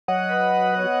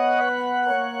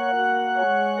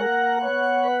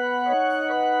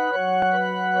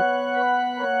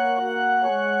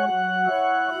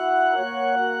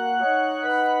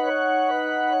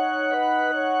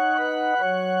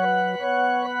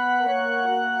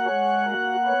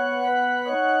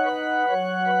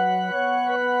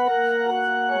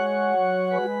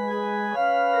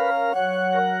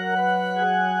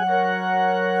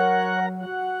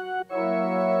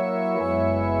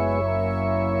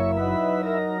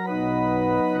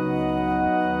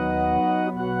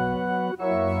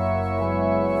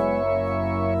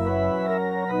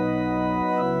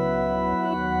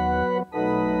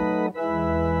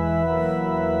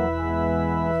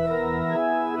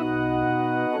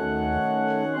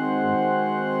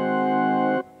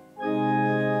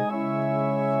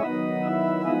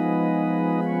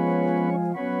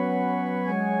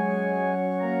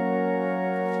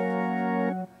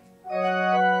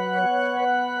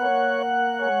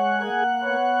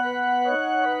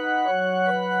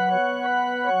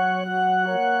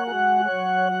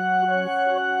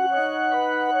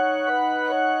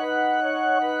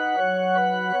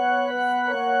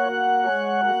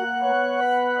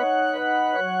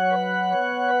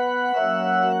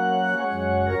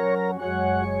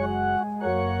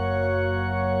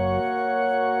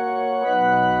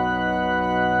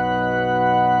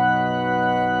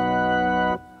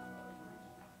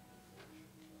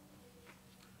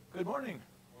Good morning.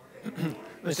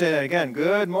 Let me say that again.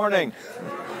 Good morning.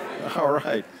 All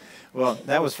right. Well,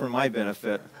 that was for my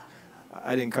benefit.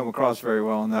 I didn't come across very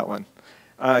well on that one.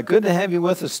 Good to have you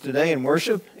with us today in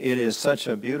worship. It is such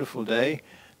a beautiful day,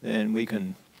 and we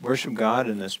can worship God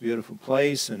in this beautiful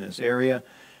place, in this area,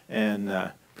 and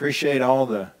appreciate all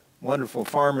the wonderful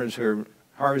farmers who are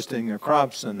harvesting their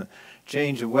crops and the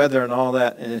change of weather and all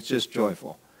that, and it's just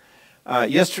joyful.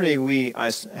 Yesterday,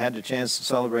 I had the chance to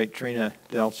celebrate Trina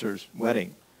Deltzer's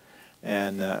wedding,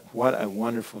 and what a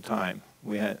wonderful time.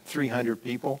 We had 300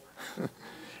 people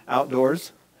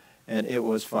outdoors, and it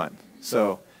was fun.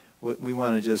 So we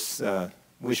want to just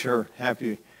wish her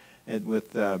happy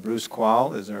with Bruce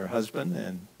Quall as her husband,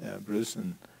 and Bruce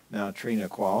and now Trina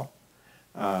Quall.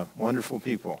 Wonderful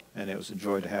people, and it was a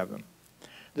joy to have them.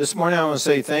 This morning I want to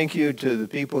say thank you to the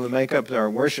people who make up our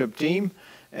worship team,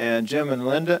 and Jim and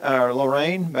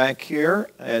Lorraine back here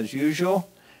as usual,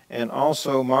 and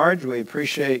also Marge. We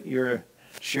appreciate your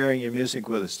sharing your music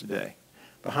with us today.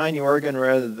 Behind the organ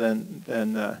rather than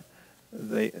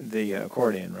the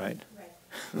accordion, right?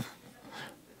 Right.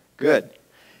 Good.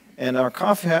 And our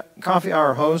coffee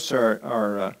hour hosts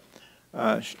are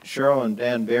Cheryl and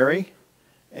Dan Barry,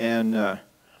 and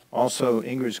also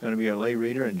Ingrid's going to be our lay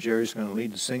reader, and Jerry's going to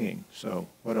lead the singing. So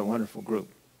what a wonderful group.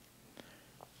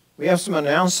 We have some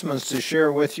announcements to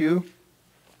share with you.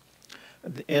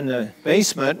 In the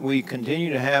basement, we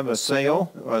continue to have a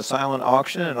sale, a silent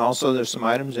auction, and also there's some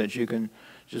items that you can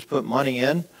just put money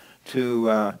in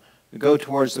to go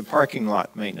towards the parking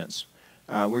lot maintenance.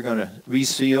 We're going to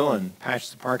reseal and patch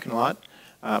the parking lot.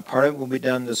 Part of it will be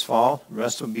done this fall. The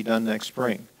rest will be done next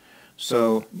spring.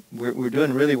 So we're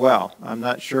doing really well. I'm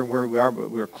not sure where we are, but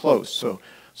we're close.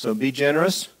 So be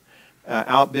generous.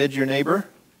 Outbid your neighbor,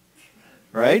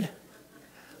 right?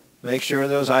 Make sure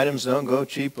those items don't go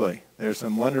cheaply. There's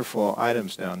some wonderful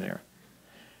items down there.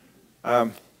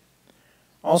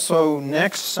 Also,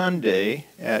 next Sunday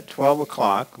at 12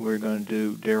 o'clock, we're going to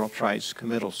do Daryl Trite's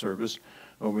committal service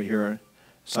over here in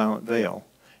Silent Vale.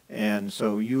 And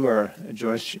so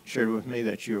Joyce shared with me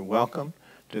that you're welcome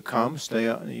to come.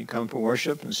 You come for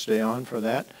worship and stay on for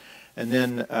that. And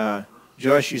then,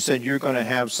 Joyce, you said you're going to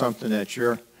have something at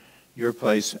your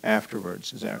place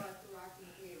afterwards. Is that right?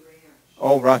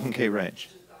 Oh, Rock and K Ranch.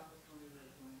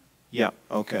 Yeah,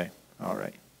 okay. All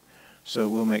right. So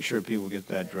we'll make sure people get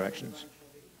that directions.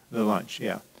 The lunch,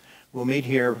 yeah. We'll meet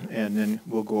here, and then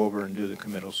we'll go over and do the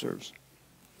committal service.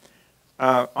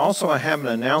 Also, I have an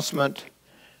announcement.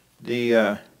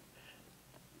 Our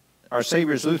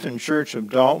Savior's Lutheran Church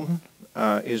of Dalton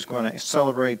is going to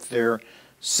celebrate their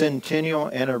centennial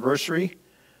anniversary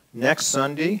next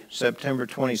Sunday, September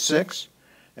 26th,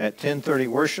 at 10:30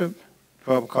 worship,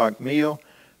 12 o'clock meal,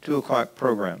 2 o'clock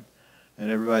program. And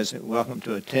everybody's welcome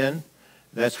to attend.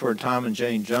 That's where Tom and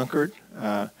Jane Junkert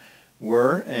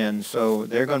were, and so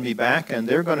they're going to be back, and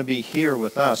they're going to be here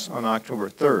with us on October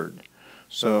 3rd.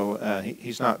 So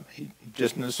he's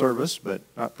just in the service, but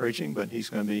not preaching, but he's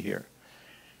going to be here.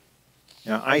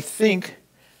 Now, I think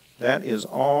that is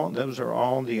all. Those are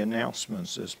all the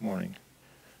announcements this morning.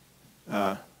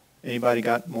 Anybody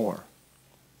got more?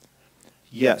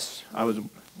 Yes, I was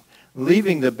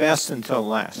leaving the best until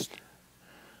last.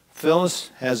 Phyllis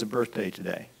has a birthday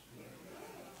today.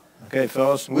 Okay,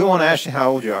 Phyllis, we won't ask you how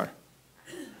old you are.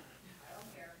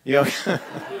 You know,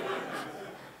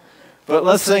 but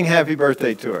let's sing happy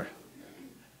birthday to her.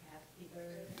 Happy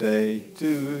birthday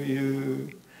to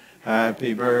you.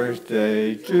 Happy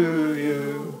birthday to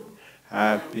you.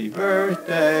 Happy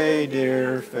birthday,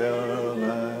 dear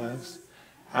Phyllis.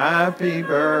 Happy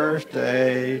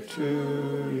birthday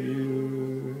to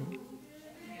you.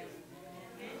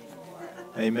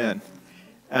 Amen.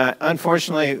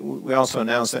 Unfortunately, we also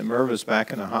announced that Merv is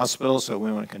back in the hospital, so we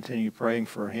want to continue praying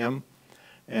for him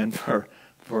and for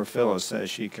Phyllis as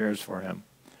she cares for him.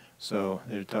 So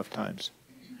they're tough times.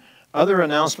 Other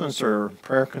announcements or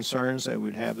prayer concerns that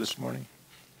we'd have this morning?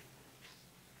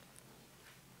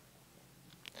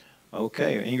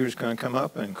 Okay, Ingrid's going to come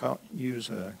up and use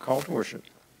a call to worship.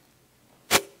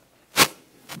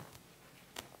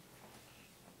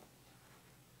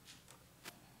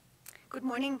 Good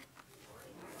morning.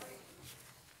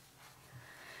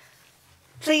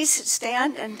 Please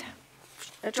stand and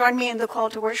join me in the call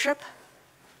to worship.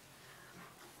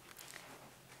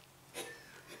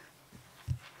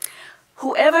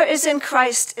 Whoever is in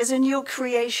Christ is a new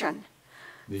creation.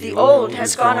 The old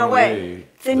has gone away.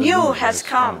 The new has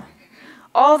come.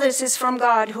 All this is from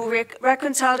God, who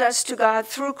reconciled us to God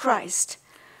through Christ.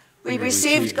 We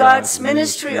received God's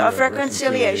ministry of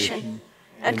reconciliation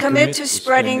and commit to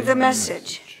spreading the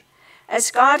message. As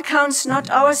God counts not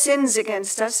our sins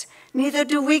against us, neither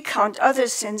do we count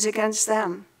others' sins against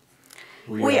them.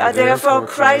 We are therefore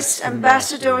Christ's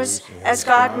ambassadors, as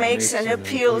God makes an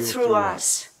appeal through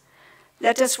us.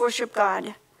 Let us worship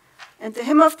God. And the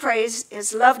hymn of praise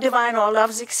is Love Divine, All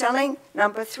Loves Excelling,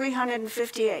 number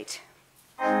 358.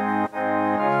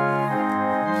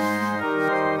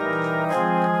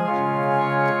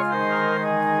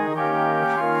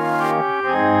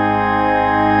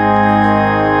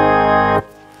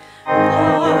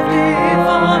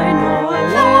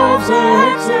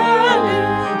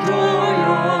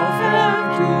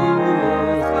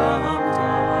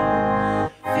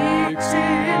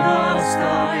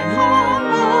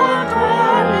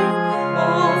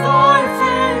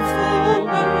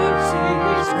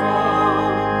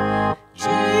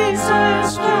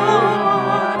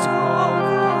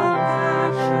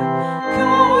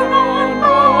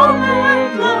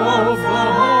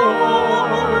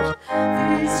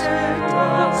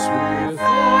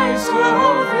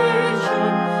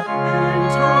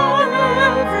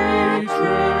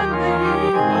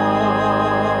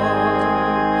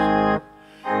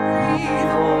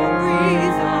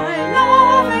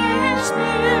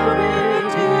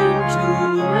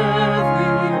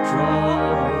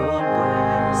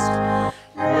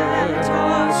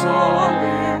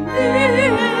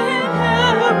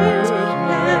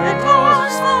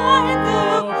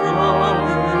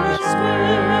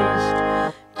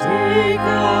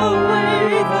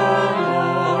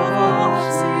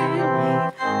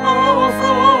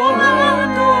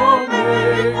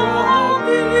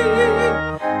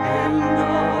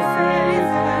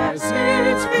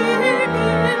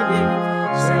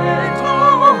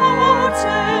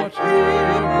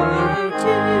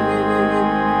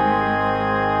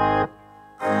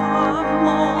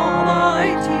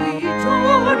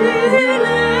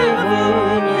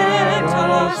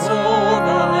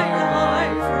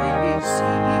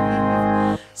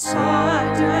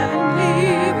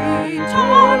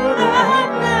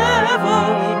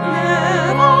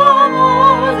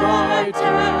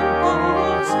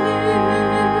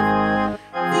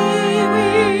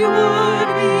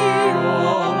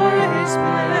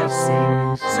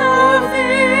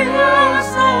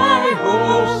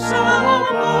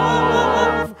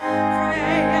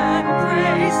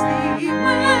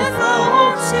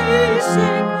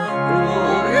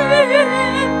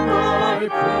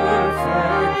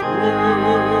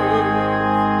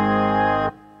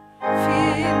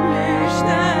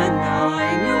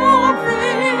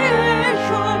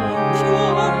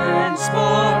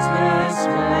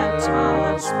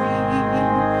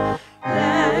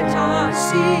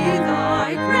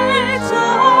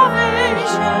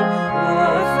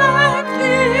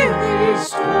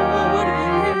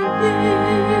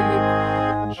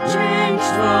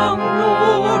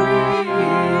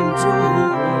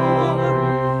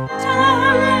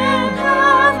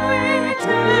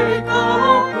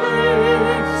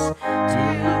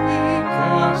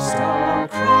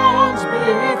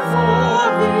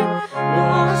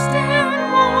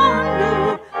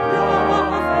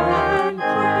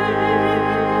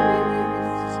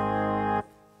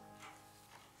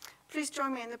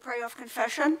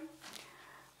 Confession.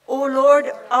 O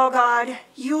Lord, our God,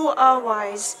 you are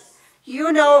wise.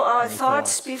 You know our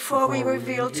thoughts before we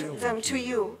reveal them to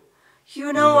you.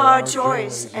 You know our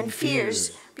joys and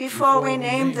fears before we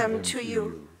name them to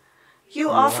you. You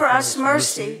offer us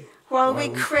mercy while we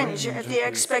cringe at the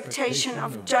expectation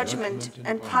of judgment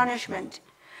and punishment.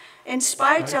 In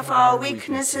spite of our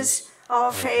weaknesses,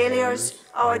 our failures,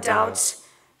 our doubts,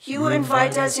 you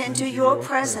invite us into your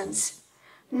presence.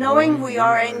 Knowing we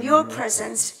are in your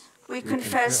presence, we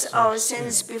confess our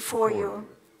sins before you.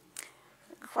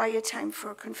 Quiet time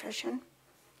for confession.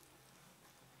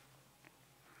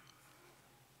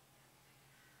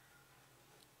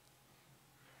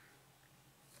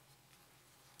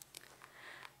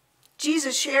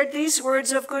 Jesus shared these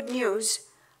words of good news.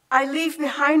 I leave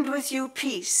behind with you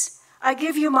peace. I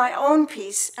give you my own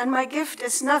peace, and my gift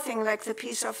is nothing like the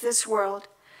peace of this world.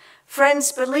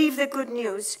 Friends, believe the good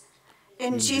news.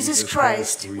 In Jesus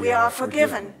Christ, we are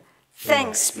forgiven.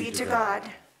 Thanks be to God.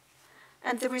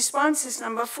 And the response is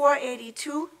number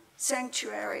 482,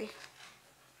 Sanctuary.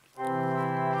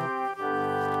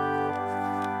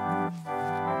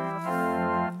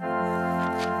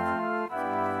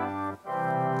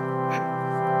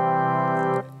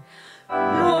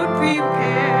 Lord,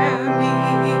 prepare me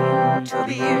to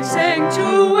be a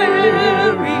sanctuary,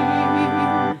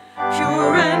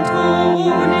 pure and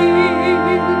holy,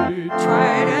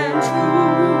 tried and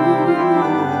true.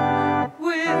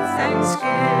 With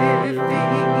thanksgiving,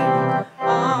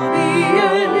 I'll be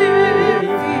a living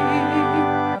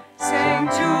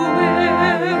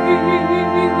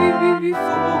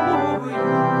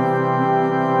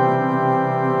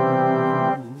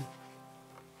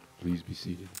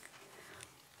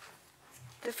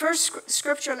First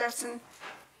scripture lesson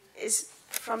is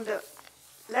from the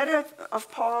letter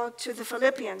of Paul to the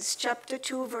Philippians, chapter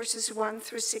 2, verses 1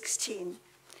 through 16.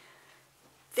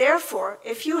 Therefore,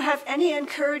 if you have any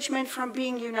encouragement from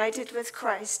being united with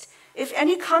Christ, if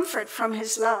any comfort from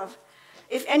his love,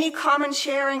 if any common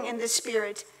sharing in the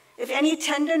Spirit, if any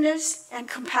tenderness and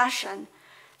compassion,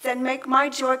 then make my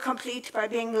joy complete by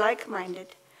being like-minded,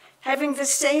 having the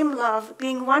same love,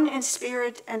 being one in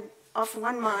spirit and of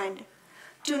one mind.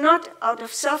 Do not out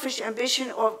of selfish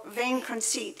ambition or vain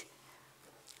conceit.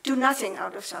 Do nothing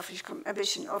out of selfish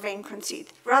ambition or vain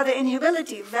conceit. Rather, in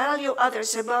humility, value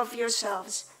others above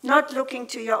yourselves, not looking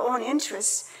to your own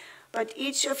interests, but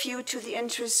each of you to the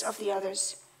interests of the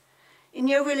others. In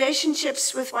your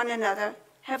relationships with one another,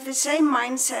 have the same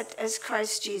mindset as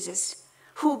Christ Jesus,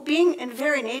 who, being in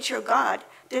very nature God,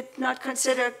 did not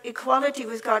consider equality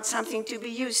with God something to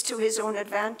be used to his own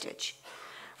advantage.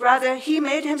 Rather, he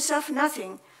made himself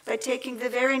nothing by taking the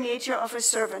very nature of a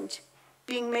servant,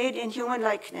 being made in human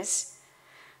likeness.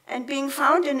 And being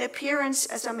found in appearance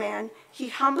as a man, he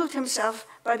humbled himself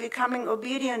by becoming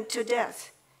obedient to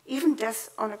death, even death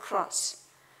on a cross.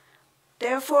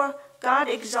 Therefore, God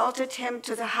exalted him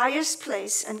to the highest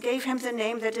place and gave him the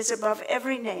name that is above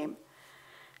every name,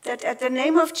 that at the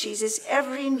name of Jesus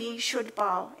every knee should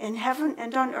bow in heaven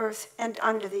and on earth and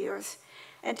under the earth,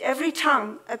 and every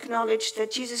tongue acknowledge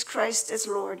that Jesus Christ is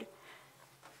Lord,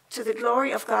 to the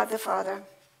glory of God the Father.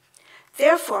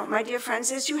 Therefore, my dear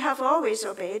friends, as you have always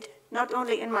obeyed, not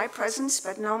only in my presence,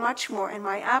 but now much more in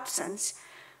my absence,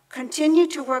 continue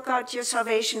to work out your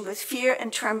salvation with fear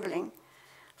and trembling.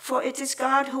 For it is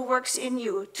God who works in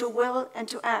you to will and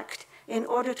to act in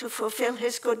order to fulfill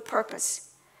his good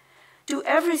purpose. Do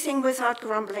everything without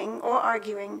grumbling or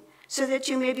arguing, so that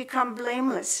you may become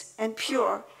blameless and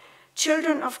pure,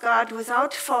 children of God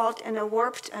without fault in a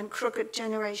warped and crooked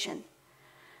generation.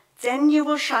 Then you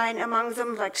will shine among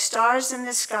them like stars in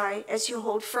the sky as you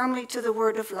hold firmly to the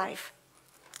word of life.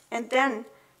 And then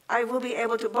I will be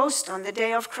able to boast on the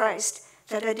day of Christ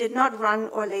that I did not run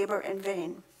or labor in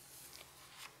vain.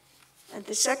 And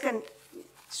the second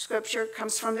scripture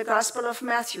comes from the Gospel of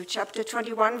Matthew, chapter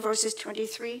 21, verses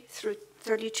 23 through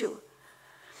 32.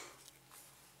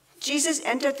 Jesus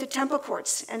entered the temple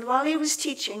courts, and while he was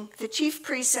teaching, the chief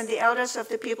priests and the elders of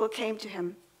the people came to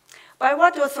him. By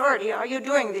what authority are you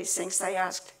doing these things, they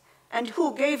asked, and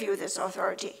who gave you this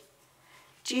authority?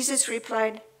 Jesus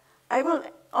replied, I will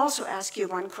also ask you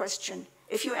one question.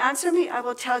 If you answer me, I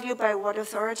will tell you by what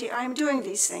authority I am doing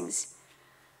these things.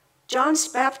 John's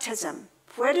baptism,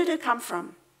 where did it come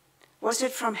from? Was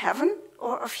it from heaven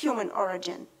or of human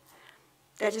origin?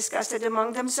 They discussed it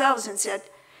among themselves and said,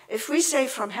 if we say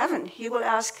from heaven, he will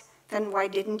ask, then why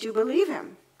didn't you believe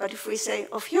him? But if we say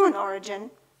of human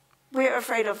origin, we're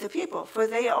afraid of the people, for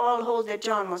they all hold that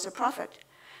John was a prophet.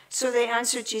 So they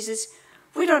answered Jesus,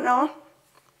 we don't know.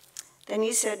 Then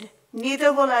he said,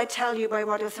 neither will I tell you by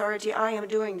what authority I am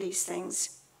doing these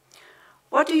things.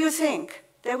 What do you think?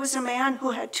 There was a man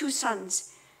who had 2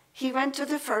 sons. He went to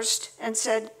the first and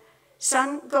said,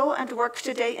 son, go and work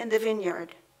today in the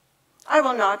vineyard. I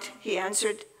will not, he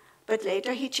answered, but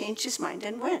later he changed his mind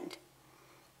and went.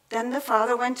 Then the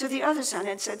father went to the other son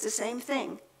and said the same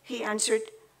thing. He answered,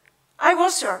 I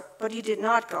will, sir, but he did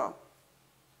not go.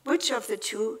 Which of the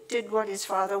 2 did what his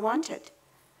father wanted?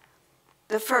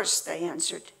 The first, they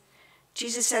answered.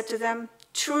 Jesus said to them,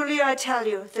 truly I tell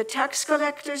you, the tax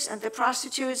collectors and the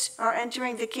prostitutes are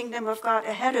entering the kingdom of God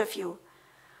ahead of you.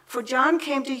 For John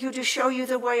came to you to show you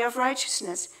the way of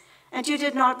righteousness, and you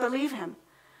did not believe him.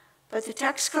 But the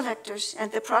tax collectors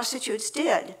and the prostitutes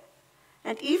did.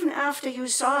 And even after you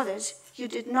saw this, you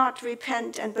did not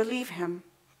repent and believe him.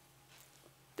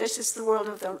 This is the word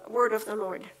of the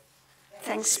Lord.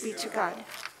 Thanks be to God.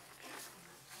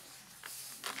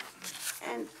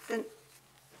 And the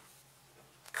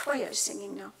choir is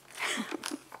singing now.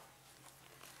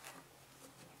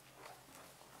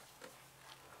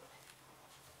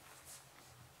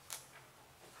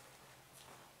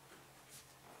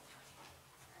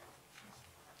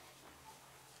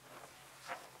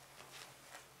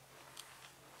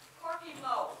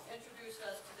 Introduced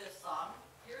us to this song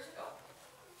years ago.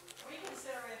 We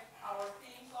consider it our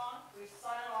theme song. We've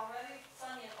sung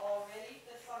it already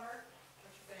this summer, but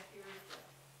you're going to hear it again.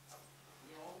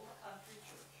 The old country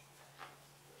church.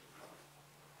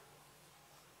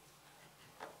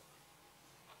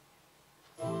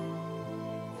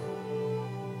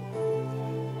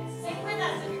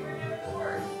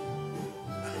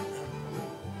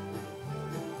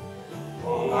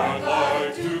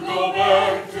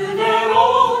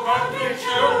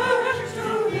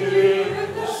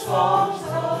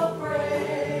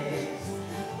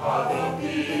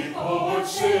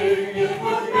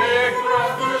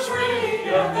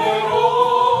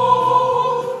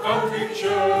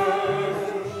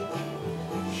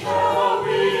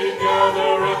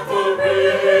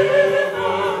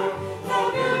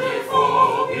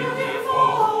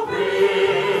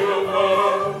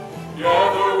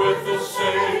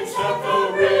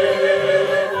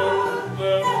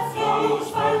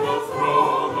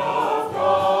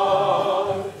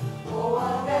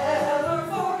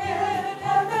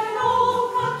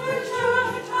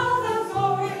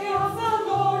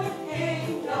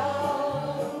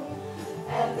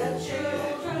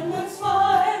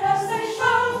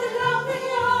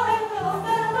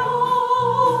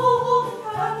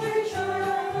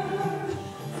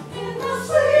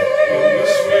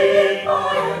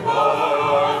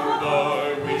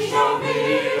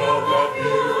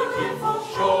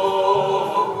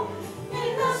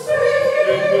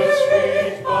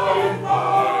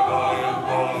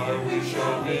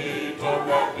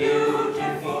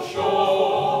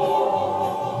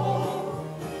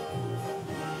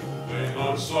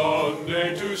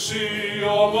 day to see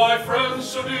all my friends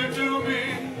so dear to me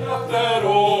at that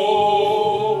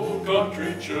old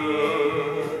country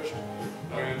church.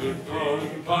 And it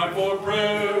come time for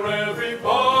prayer,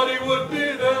 everybody would be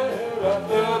there at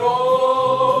that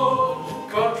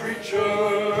old country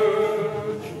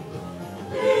church.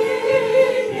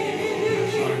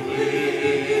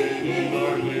 Leading,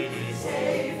 our lady,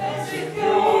 safe and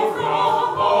secure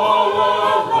from all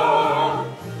alarm.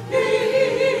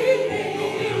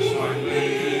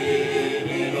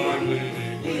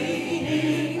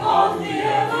 Leaning on the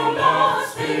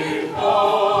everlasting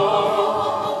arms.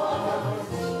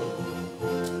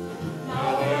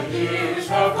 Now the years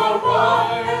have gone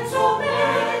by, and so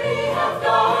many have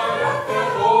died at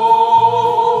that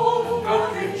old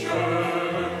country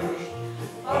church.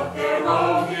 But they're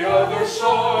on the other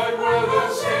side, where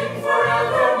they'll sing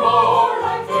forevermore,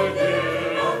 like they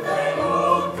did at that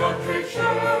old country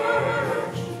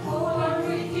church. Oh, I'm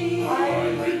redeemed,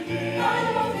 I'm redeemed, I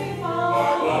love thee, I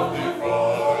love thee,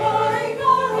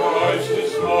 Christ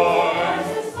is mine,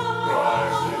 Christ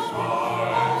is mine.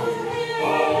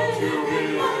 All to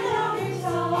him I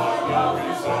now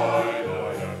reside,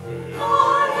 I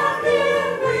have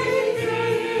been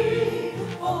redeemed.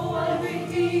 Oh, I'm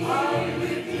redeemed, I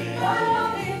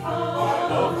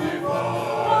love thee,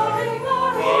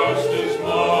 Christ is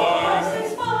mine,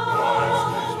 Christ is mine.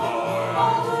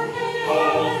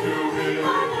 All to him I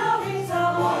now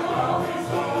reside,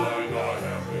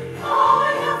 I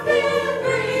have been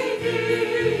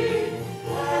redeemed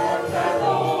at that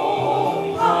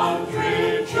old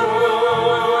country church.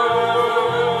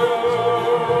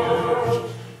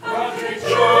 Country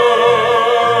church.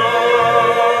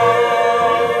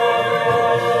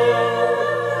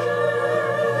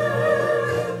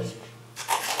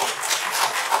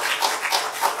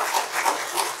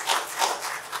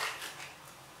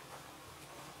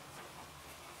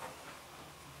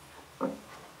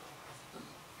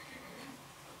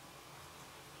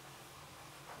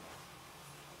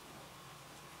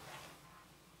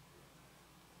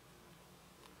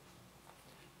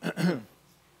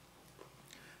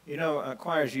 You know,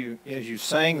 choir, as you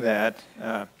sang that,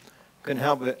 couldn't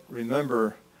help but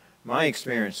remember my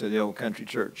experience at the old country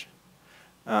church.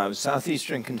 It was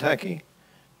southeastern Kentucky.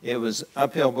 It was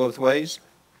uphill both ways.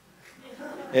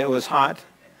 It was hot.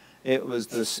 It was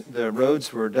the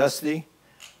roads were dusty,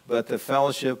 but the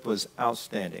fellowship was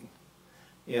outstanding.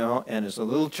 You know, and it's a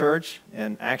little church,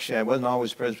 and actually I wasn't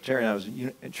always Presbyterian. I was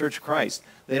in Church of Christ.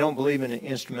 They don't believe in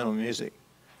instrumental music.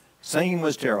 Singing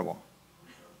was terrible,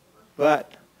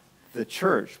 but the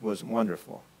church was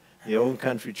wonderful. The old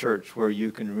country church where you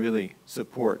can really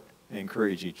support and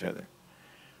encourage each other.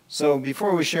 So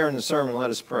before we share in the sermon, let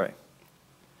us pray.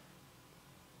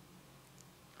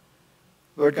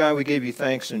 Lord God, we give you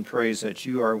thanks and praise that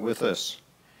you are with us.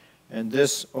 And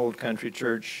this old country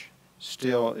church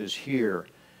still is here,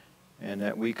 and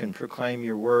that we can proclaim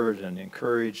your word and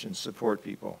encourage and support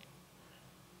people.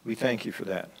 We thank you for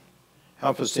that.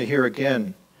 Help us to hear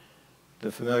again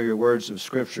the familiar words of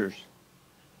Scriptures,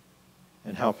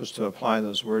 and help us to apply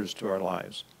those words to our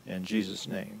lives. In Jesus'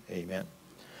 name, amen.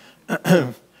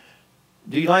 Do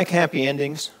you like happy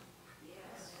endings? Yes.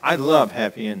 I love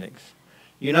happy endings.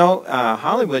 You know,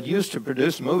 Hollywood used to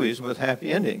produce movies with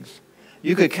happy endings.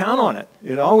 You could count on it.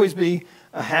 It'd always be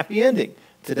a happy ending.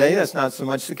 Today, that's not so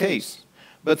much the case.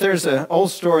 But there's an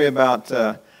old story about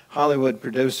Hollywood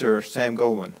producer Sam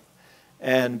Goldwyn.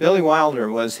 And Billy Wilder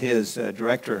was his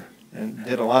director and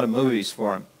did a lot of movies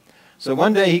for him. So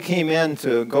one day he came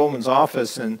into Goldwyn's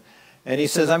office and he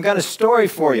says, I've got a story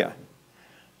for you.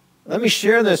 Let me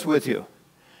share this with you.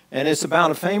 And it's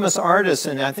about a famous artist,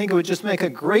 and I think it would just make a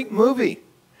great movie.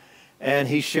 And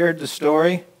he shared the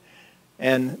story,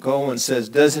 and Goldwyn says,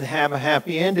 does it have a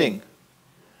happy ending?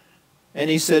 And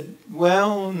he said,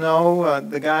 well, no,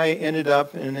 the guy ended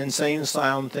up in an insane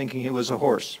asylum thinking he was a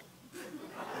horse.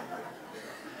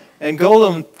 And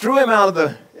Goldwyn threw him out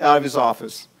of his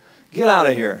office. Get out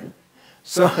of here.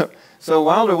 So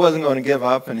Wilder wasn't going to give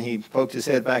up, and he poked his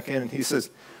head back in, and he says,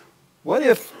 what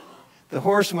if the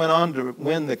horse went on to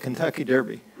win the Kentucky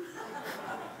Derby?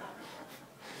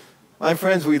 My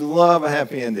friends, we love a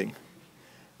happy ending.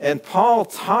 And Paul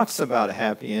talks about a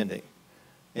happy ending.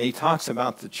 And he talks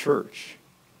about the church.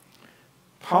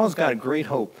 Paul's got a great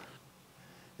hope.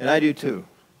 And I do too.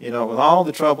 You know, with all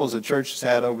the troubles the church has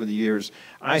had over the years,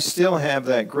 I still have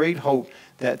that great hope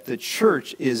that the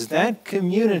church is that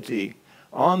community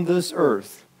on this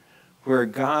earth where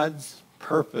God's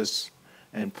purpose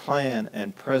and plan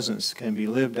and presence can be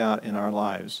lived out in our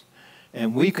lives.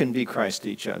 And we can be Christ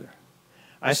to each other.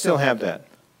 I still have that.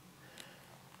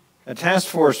 A task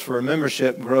force for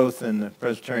membership growth in the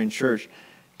Presbyterian Church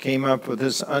came up with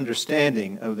this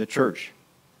understanding of the church.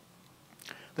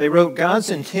 They wrote, God's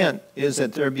intent is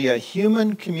that there be a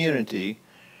human community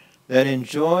that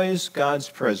enjoys God's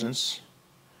presence,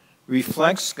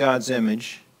 reflects God's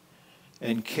image,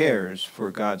 and cares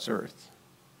for God's earth.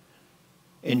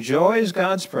 Enjoys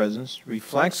God's presence,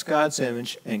 reflects God's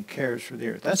image, and cares for the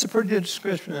earth. That's a pretty good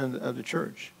description of the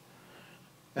church.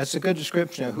 That's a good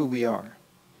description of who we are.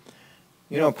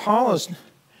 You know, Paul is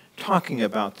talking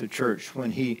about the church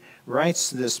when he writes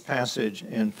this passage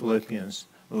in Philippians,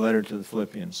 the letter to the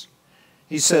Philippians.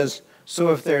 He says,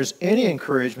 so if there's any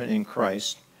encouragement in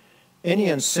Christ, any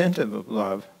incentive of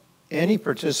love, any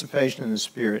participation in the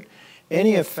Spirit,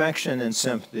 any affection and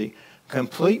sympathy,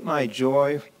 complete my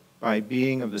joy by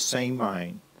being of the same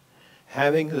mind,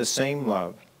 having the same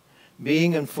love,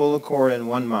 being in full accord in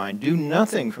one mind. Do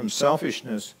nothing from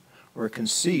selfishness or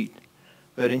conceit,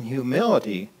 but in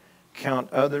humility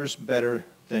count others better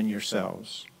than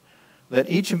yourselves. Let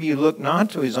each of you look not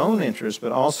to his own interests,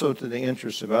 but also to the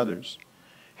interests of others.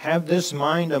 Have this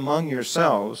mind among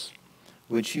yourselves,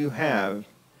 which you have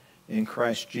in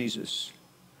Christ Jesus.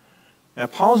 Now,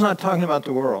 Paul's not talking about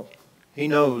the world. He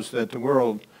knows that the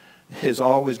world is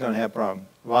always going to have problems,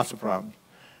 lots of problems.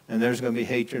 And there's going to be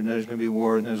hatred, and there's going to be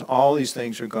war, and there's all these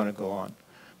things are going to go on.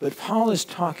 But Paul is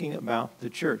talking about the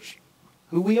church,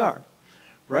 who we are,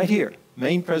 right here,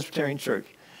 Maine Presbyterian Church,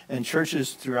 and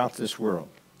churches throughout this world.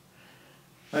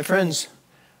 My friends,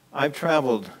 I've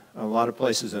traveled a lot of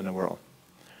places in the world,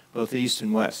 both east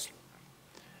and west.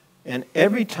 And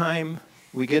every time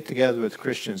we get together with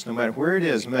Christians, no matter where it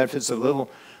is, no matter if it's a little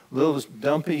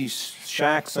dumpy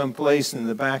shack someplace in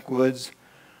the backwoods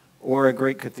or a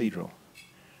great cathedral,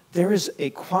 there is a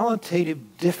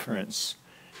qualitative difference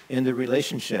in the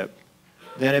relationship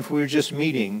than if we were just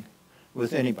meeting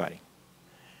with anybody.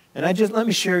 And let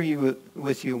me share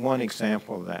with you one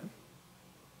example of that.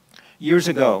 Years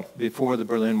ago, before the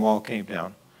Berlin Wall came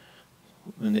down,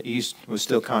 when the East was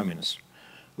still communist,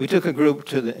 we took a group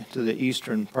to the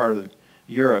eastern part of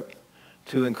Europe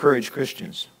to encourage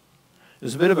Christians. It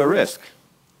was a bit of a risk.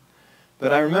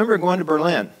 But I remember going to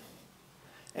Berlin,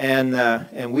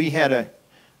 and we had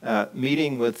a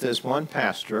meeting with this one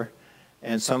pastor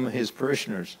and some of his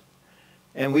parishioners.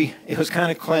 And it was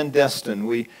kind of clandestine.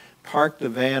 We parked the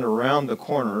van around the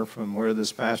corner from where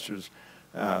this pastor's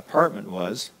apartment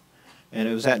was, and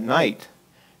it was at night.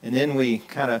 And then we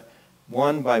kind of,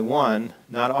 one by one,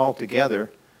 not all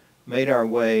together, made our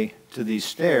way to these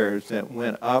stairs that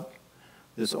went up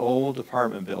this old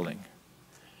apartment building.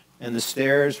 And the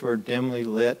stairs were dimly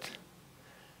lit.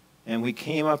 And we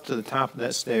came up to the top of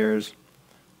that stairs,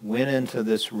 went into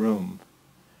this room,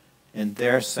 and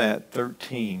there sat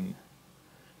 13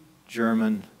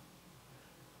 German,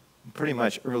 pretty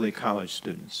much early college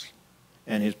students,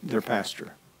 and their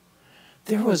pastor.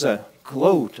 There was a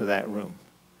glow to that room.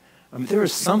 I mean, there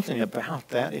was something about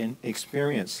that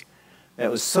experience that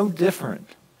was so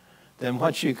different than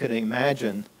what you could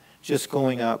imagine just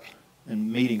going up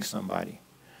and meeting somebody.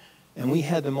 And we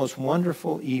had the most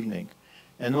wonderful evening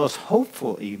and the most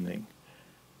hopeful evening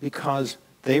because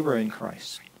they were in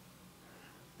Christ.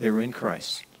 They were in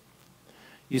Christ.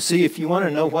 You see, if you want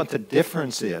to know what the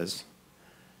difference is,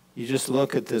 you just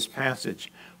look at this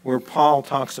passage where Paul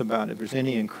talks about if there's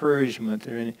any encouragement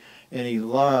or any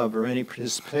love or any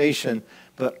participation,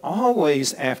 but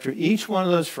always after each one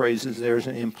of those phrases there's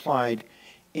an implied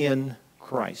in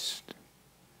Christ.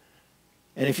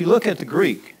 And if you look at the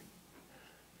Greek,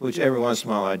 which every once in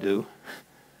a while I do,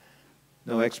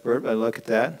 no expert, but I look at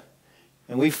that,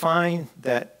 and we find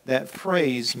that that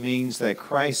phrase means that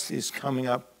Christ is coming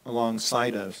up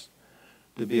alongside us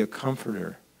to be a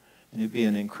comforter and to be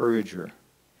an encourager.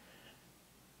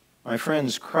 My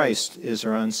friends, Christ is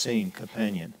our unseen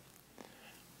companion.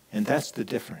 And that's the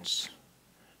difference.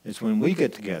 It's when we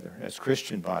get together as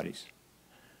Christian bodies.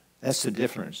 That's the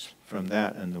difference from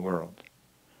that and the world.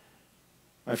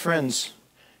 My friends,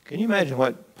 can you imagine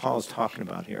what Paul's talking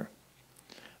about here?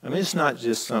 I mean, it's not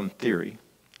just some theory.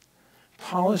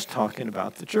 Paul is talking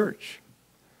about the church.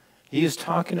 He is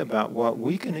talking about what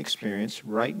we can experience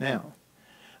right now.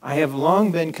 I have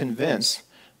long been convinced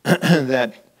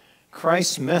that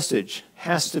Christ's message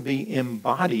has to be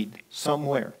embodied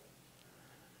somewhere,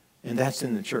 and that's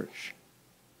in the church.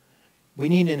 We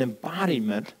need an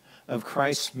embodiment of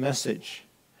Christ's message.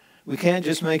 We can't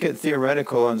just make it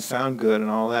theoretical and sound good and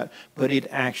all that, but it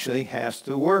actually has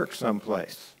to work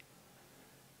someplace.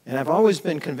 And I've always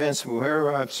been convinced,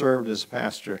 wherever I've served as a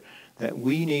pastor, that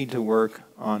we need to work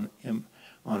on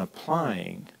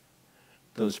applying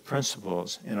those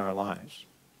principles in our lives.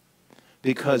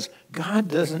 because God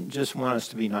doesn't just want us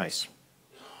to be nice.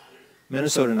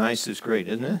 Minnesota nice is great,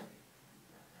 isn't it?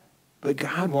 But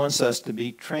God wants us to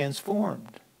be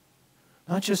transformed.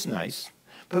 Not just nice,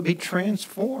 but be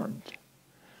transformed.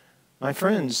 My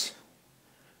friends,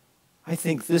 I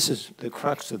think this is the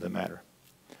crux of the matter.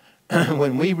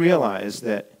 When we realize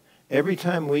that every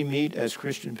time we meet as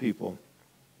Christian people,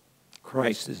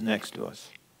 Christ is next to us.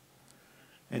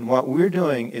 And what we're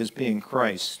doing is being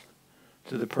Christ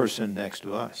to the person next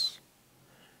to us.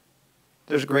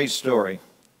 There's a great story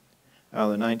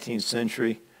out of the 19th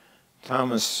century.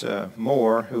 Thomas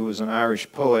More, who was an Irish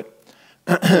poet,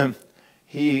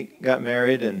 he got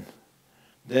married and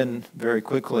then very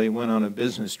quickly went on a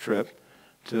business trip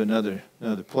to another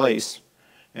place.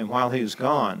 And while he was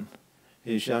gone,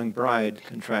 his young bride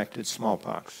contracted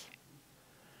smallpox.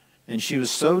 And she was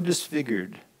so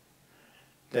disfigured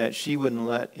that she wouldn't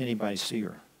let anybody see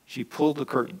her. She pulled the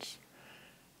curtains.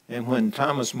 And when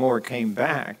Thomas More came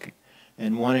back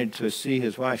and wanted to see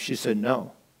his wife, she said,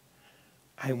 "No,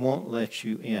 I won't let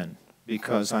you in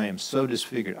because I am so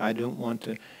disfigured. I don't want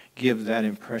to give that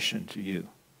impression to you."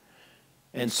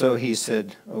 And so he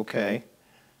said, "Okay."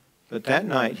 But that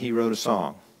night he wrote a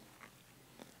song.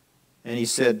 And he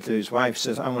said to his wife,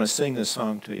 "I want to sing this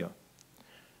song to you.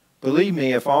 Believe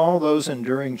me, if all those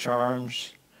enduring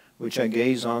charms which I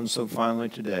gaze on so fondly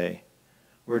today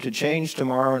were to change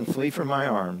tomorrow and flee from my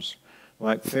arms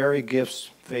like fairy gifts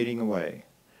fading away,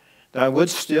 thou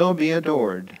wouldst still be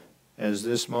adored as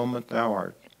this moment thou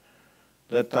art.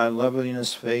 Let thy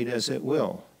loveliness fade as it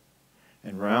will,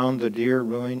 and round the dear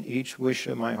ruin each wish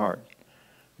of my heart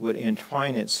would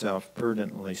entwine itself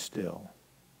verdantly still."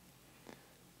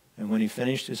 And when he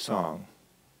finished his song,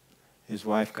 his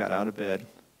wife got out of bed,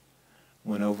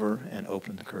 went over and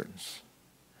opened the curtains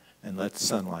and let the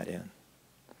sunlight in.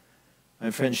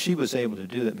 My friends, she was able to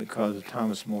do that because of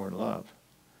Thomas More love.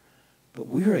 But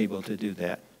we're able to do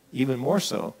that even more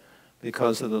so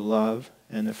because of the love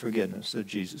and the forgiveness of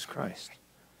Jesus Christ.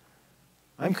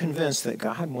 I'm convinced that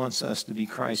God wants us to be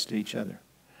Christ to each other.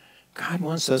 God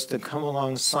wants us to come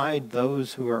alongside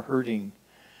those who are hurting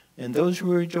and those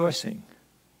who are rejoicing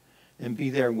and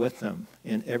be there with them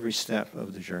in every step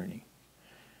of the journey.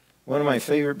 One of my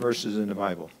favorite verses in the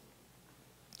Bible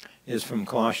is from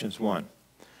Colossians 1.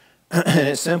 And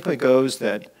it simply goes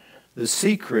that the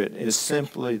secret is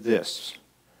simply this: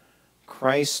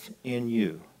 Christ in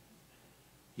you.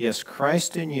 Yes,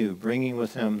 Christ in you, bringing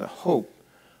with him the hope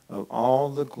of all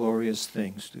the glorious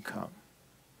things to come.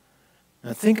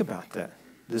 Now think about that.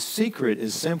 The secret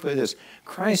is simply this: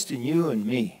 Christ in you and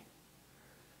me.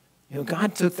 You know,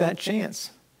 God took that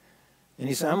chance. And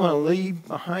he said, I'm going to leave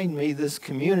behind me this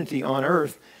community on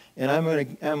earth, and I'm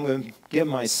going to give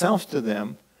myself to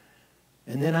them,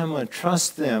 and then I'm going to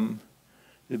trust them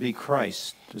to be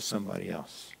Christ to somebody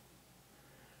else.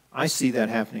 I see that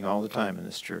happening all the time in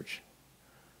this church.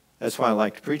 That's why I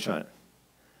like to preach on it.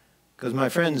 Because, my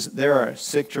friends, there are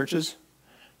sick churches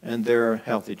and there are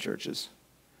healthy churches.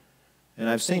 And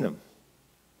I've seen them.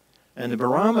 And the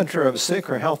barometer of a sick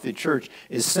or healthy church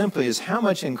is simply how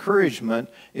much encouragement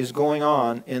is going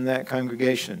on in that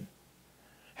congregation.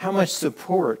 How much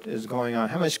support is going on.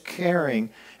 How much caring,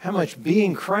 how much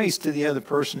being Christ to the other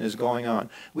person is going on.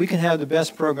 We can have the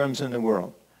best programs in the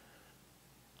world.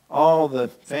 All the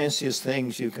fanciest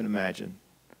things you can imagine.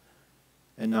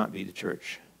 And not be the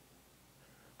church.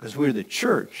 Because we're the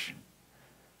church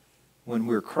when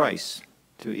we're Christ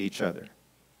to each other.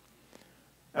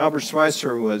 Albert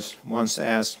Schweitzer was once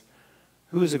asked,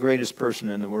 who is the greatest person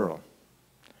in the world?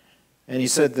 And he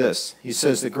said this. He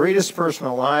says, the greatest person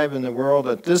alive in the world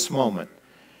at this moment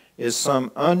is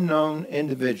some unknown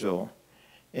individual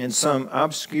in some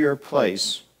obscure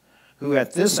place who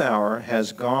at this hour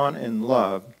has gone in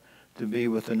love to be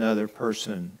with another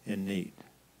person in need.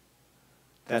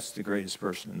 That's the greatest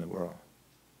person in the world.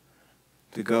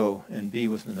 To go and be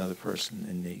with another person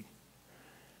in need.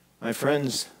 My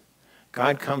friends,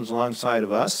 God comes alongside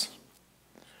of us.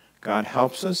 God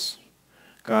helps us.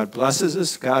 God blesses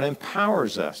us. God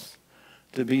empowers us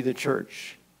to be the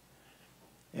church.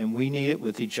 And we need it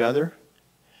with each other.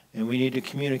 And we need to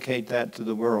communicate that to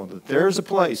the world. That there's a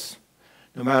place,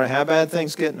 no matter how bad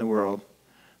things get in the world,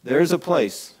 there's a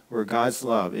place where God's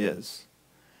love is.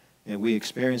 And we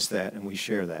experience that and we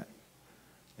share that.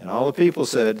 And all the people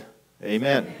said,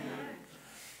 amen.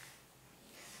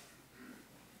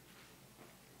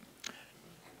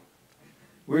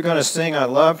 We're going to sing I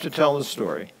Love to Tell the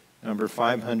Story, number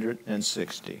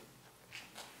 560.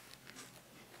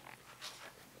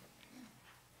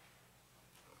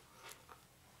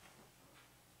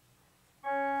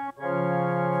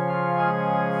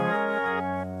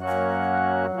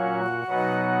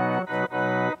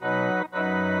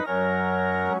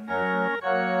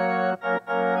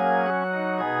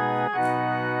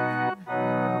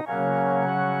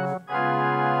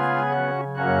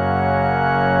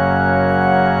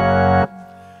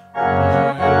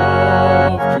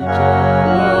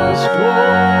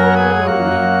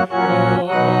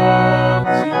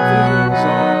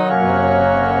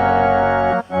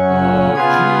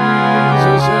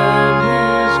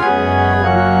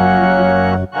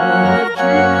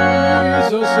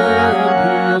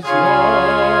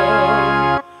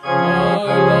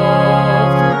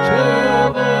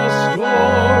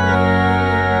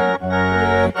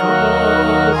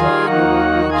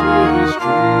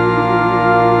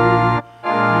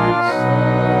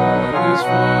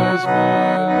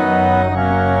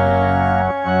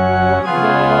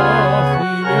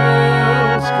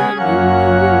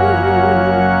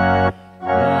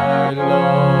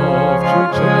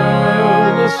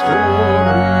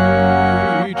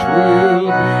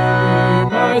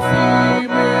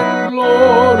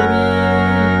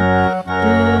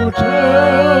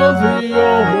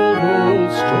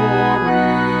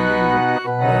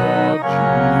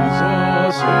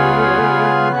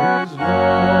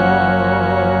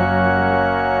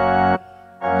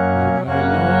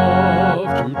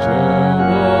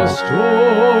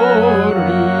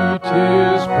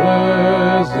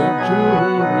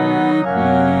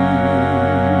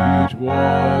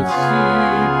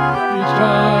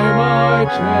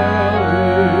 tell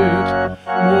it,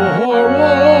 more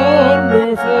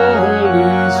wonderfully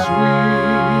sweet.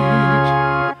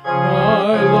 I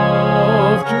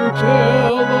love to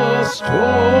tell the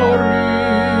story,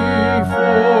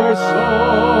 for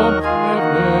some have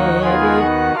never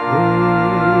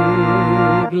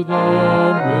heard the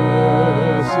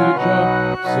message of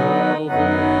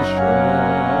salvation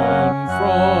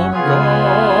from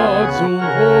God's own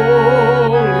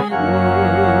holy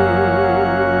word.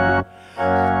 I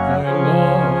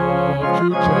love to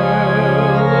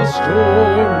tell a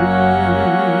story,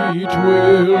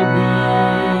 'twill be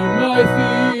my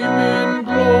theme in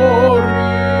glory,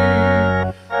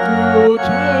 to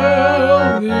tell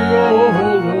the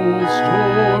old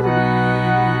story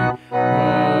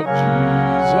of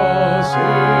Jesus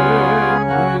and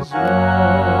his love.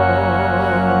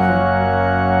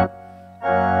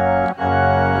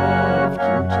 Love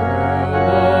to tell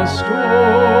a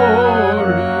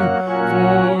story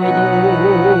for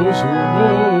those who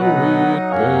know it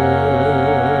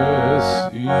best,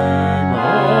 seem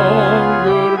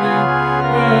hungering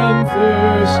and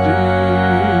thirsting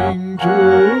to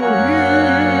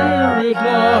hear it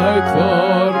like the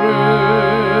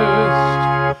rest.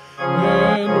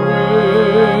 And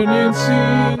when in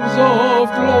scenes of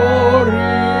glory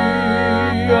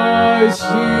I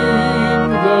sing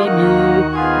the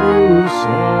new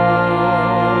song,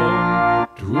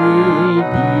 'twill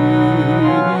be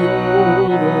the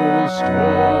old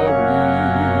story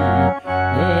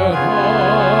that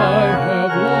I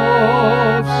have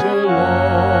loved so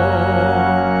long.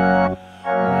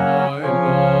 I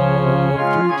love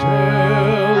to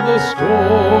tell the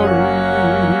story,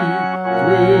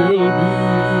 'twill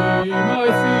be my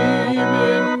theme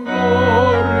in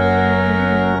glory,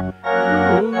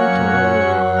 to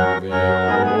tell the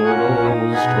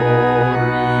old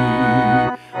story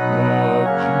of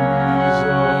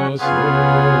Jesus and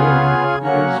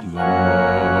his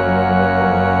love.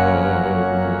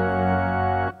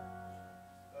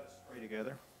 Let's pray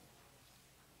together.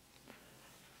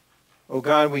 Oh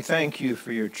God, we thank you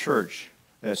for your church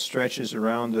that stretches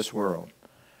around this world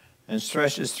and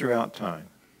stretches throughout time.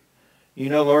 You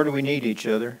know, Lord, we need each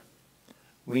other.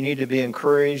 We need to be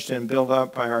encouraged and built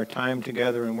up by our time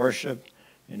together in worship,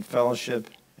 in fellowship,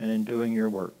 and in doing your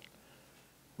work.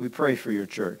 We pray for your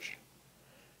church.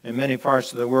 In many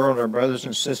parts of the world, our brothers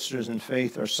and sisters in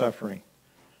faith are suffering.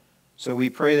 So we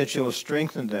pray that you will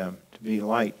strengthen them to be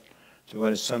light to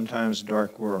what is sometimes a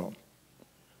dark world.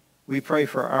 We pray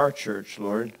for our church,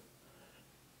 Lord.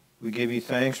 We give you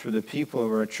thanks for the people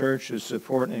of our church who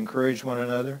support and encourage one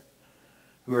another,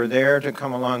 who are there to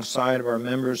come alongside of our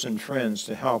members and friends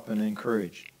to help and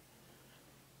encourage.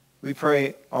 We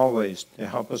pray always to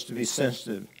help us to be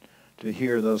sensitive to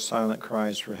hear those silent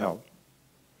cries for help.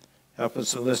 Help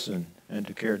us to listen and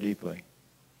to care deeply.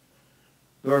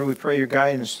 Lord, we pray your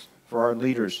guidance for our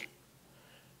leaders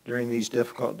during these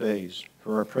difficult days,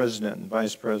 for our president and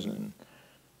vice president,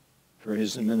 for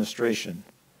his administration,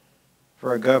 for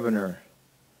our governor,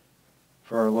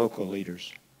 for our local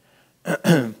leaders.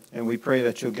 And we pray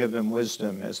that you'll give them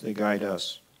wisdom as they guide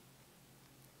us.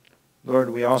 Lord,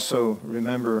 we also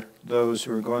remember those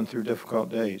who are going through difficult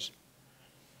days.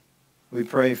 We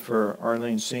pray for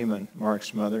Arlene Seaman,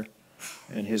 Mark's mother,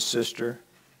 and his sister,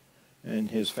 and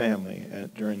his family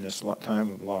during this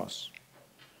time of loss.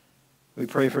 We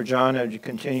pray for John as you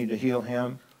continue to heal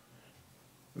him.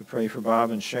 We pray for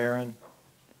Bob and Sharon,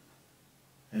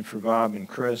 and for Bob and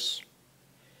Chris.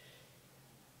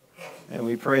 And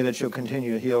we pray that you'll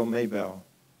continue to heal Maybell.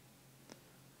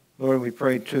 Lord, we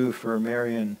pray too for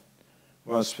Marion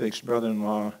Wasfik's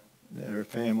brother-in-law, their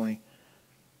family,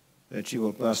 that you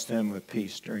will bless them with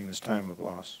peace during this time of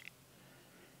loss.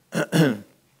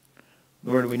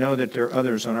 Lord, we know that there are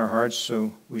others on our hearts,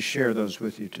 so we share those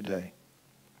with you today.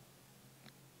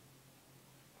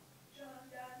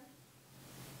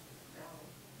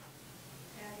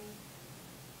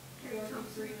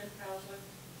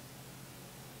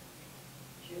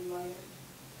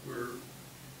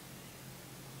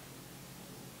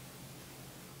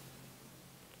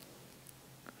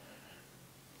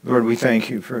 Lord, we thank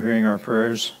you for hearing our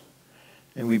prayers,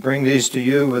 and we bring these to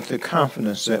you with the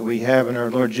confidence that we have in our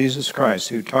Lord Jesus Christ,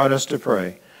 who taught us to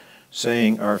pray,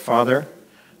 saying, Our Father,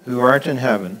 who art in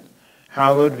heaven,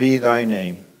 hallowed be thy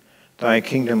name. Thy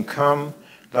kingdom come,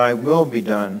 thy will be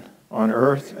done, on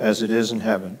earth as it is in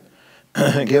heaven.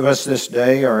 Give us this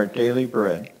day our daily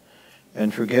bread,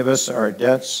 and forgive us our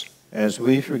debts as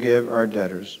we forgive our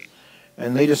debtors.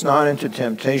 And lead us not into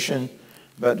temptation,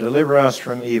 but deliver us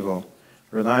from evil.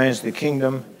 For thine is the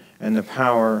kingdom, and the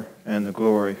power, and the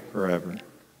glory forever.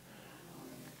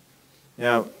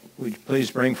 Now, Would you please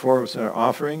bring forward our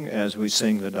offering as we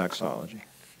sing the doxology?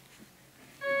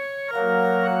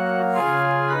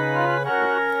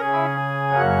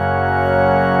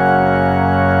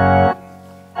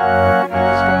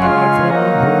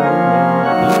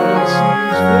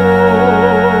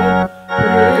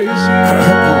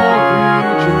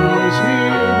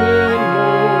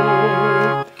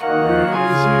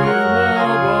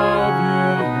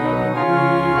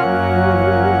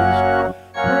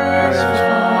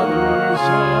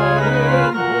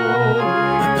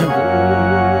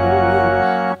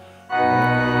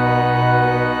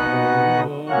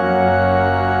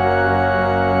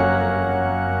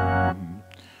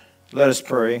 Let us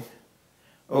pray.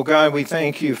 Oh God, we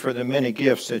thank you for the many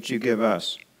gifts that you give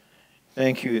us.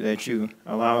 Thank you that you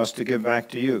allow us to give back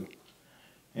to you.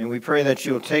 And we pray that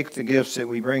you'll take the gifts that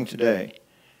we bring today,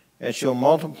 that you'll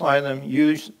multiply them,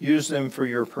 use them for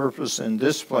your purpose in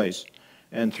this place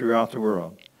and throughout the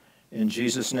world. In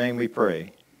Jesus' name we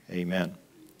pray. Amen.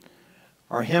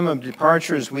 Our hymn of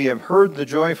departure is We Have Heard the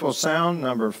Joyful Sound,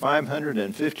 number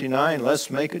 559.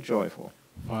 Let's make it joyful.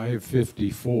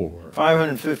 554.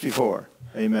 554.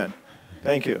 Amen.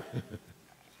 Thank you. We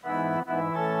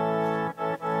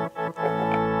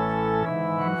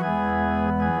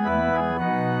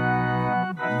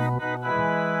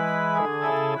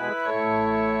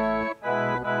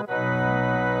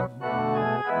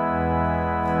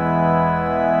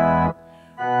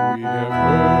have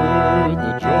heard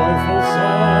the joyful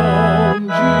sound.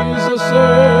 Jesus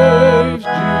saves,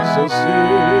 Jesus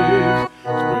saves.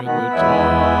 Spread the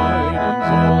tidings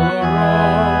all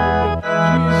around.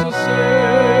 Jesus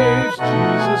saves,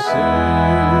 Jesus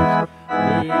saves.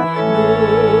 Lay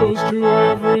the news to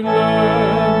every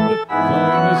land.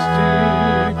 Climb the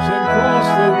steeps and cross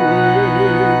the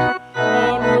waves.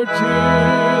 Onward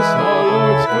 'tis our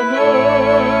Lord's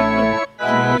command.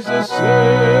 Jesus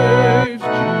saves,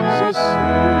 Jesus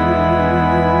saves.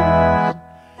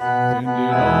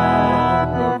 Ended on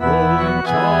the rolling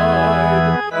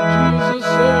tide. Jesus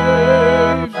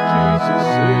saves, Jesus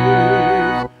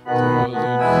saves.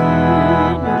 Toiling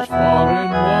sinners far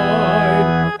and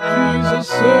wide. Jesus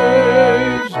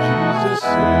saves, Jesus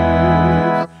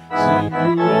saves. Sing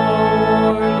you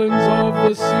islands of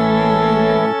the sea.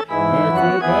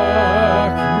 Echo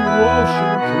back you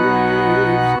ocean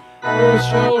caves. Earth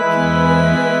shall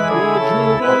keep your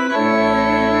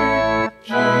jubilee.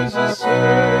 Jesus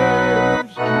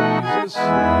saves, Jesus saves.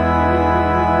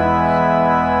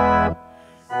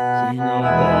 Sing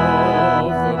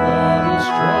above the battle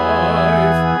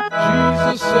strife.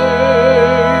 Jesus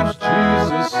saves,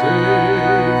 Jesus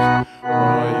saves.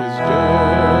 By his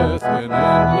death and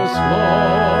endless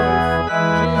life.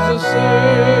 Jesus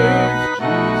saves,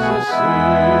 Jesus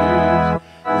saves.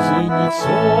 Sing it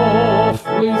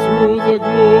softly through the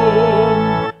gloom.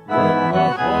 When the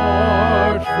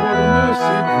heart for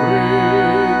mercy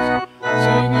craves.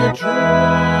 Sing it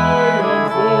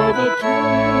triumph for the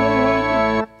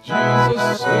tomb.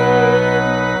 Jesus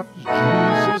saves,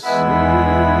 Jesus saves.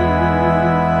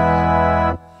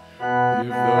 Give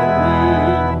the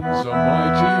winds a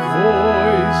mighty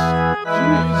voice.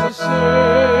 Jesus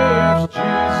saves,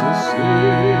 Jesus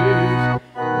saves.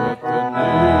 Let the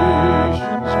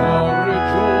nations now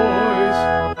rejoice.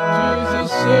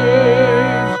 Jesus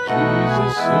saves,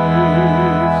 Jesus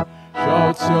saves.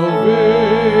 Shout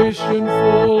salvation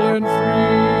full and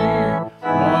free.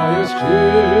 Highest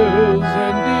hills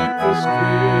and deepest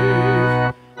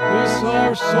caves. This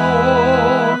our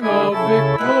song of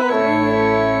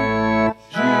victory.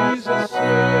 Jesus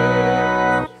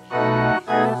saves.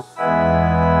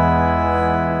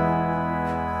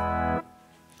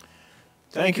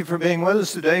 Thank you for being with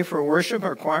us today for worship.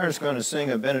 Our choir is going to sing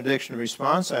a benediction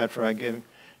response after I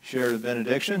share the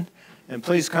benediction. And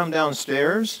please come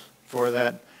downstairs for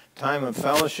that time of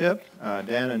fellowship.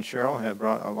 Dan and Cheryl have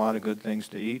brought a lot of good things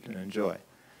to eat and enjoy.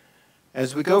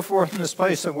 As we go forth in this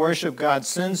place of worship, God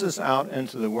sends us out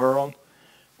into the world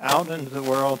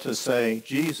to say,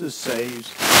 Jesus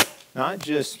saves, not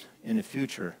just in the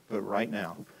future, but right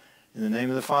now. In the name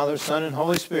of the Father, Son, and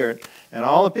Holy Spirit. And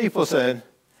all the people said,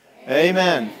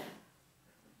 Amen.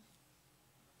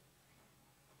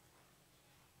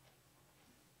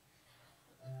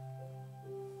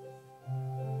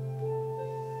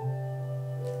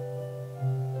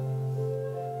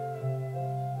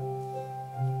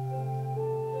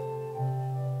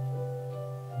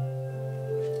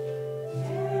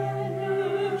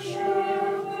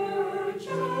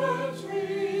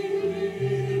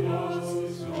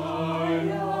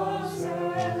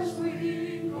 As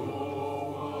we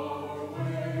go our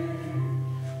way.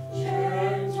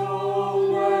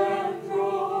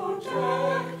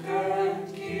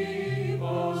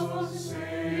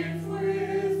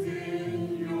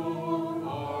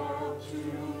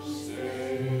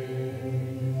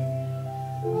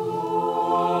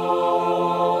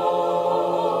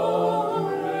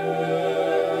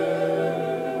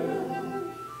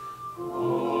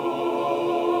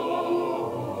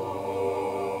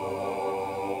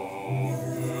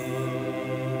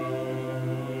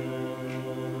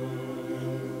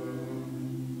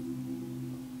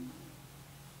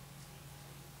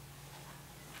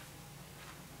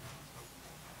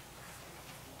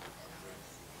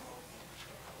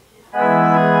 Amen.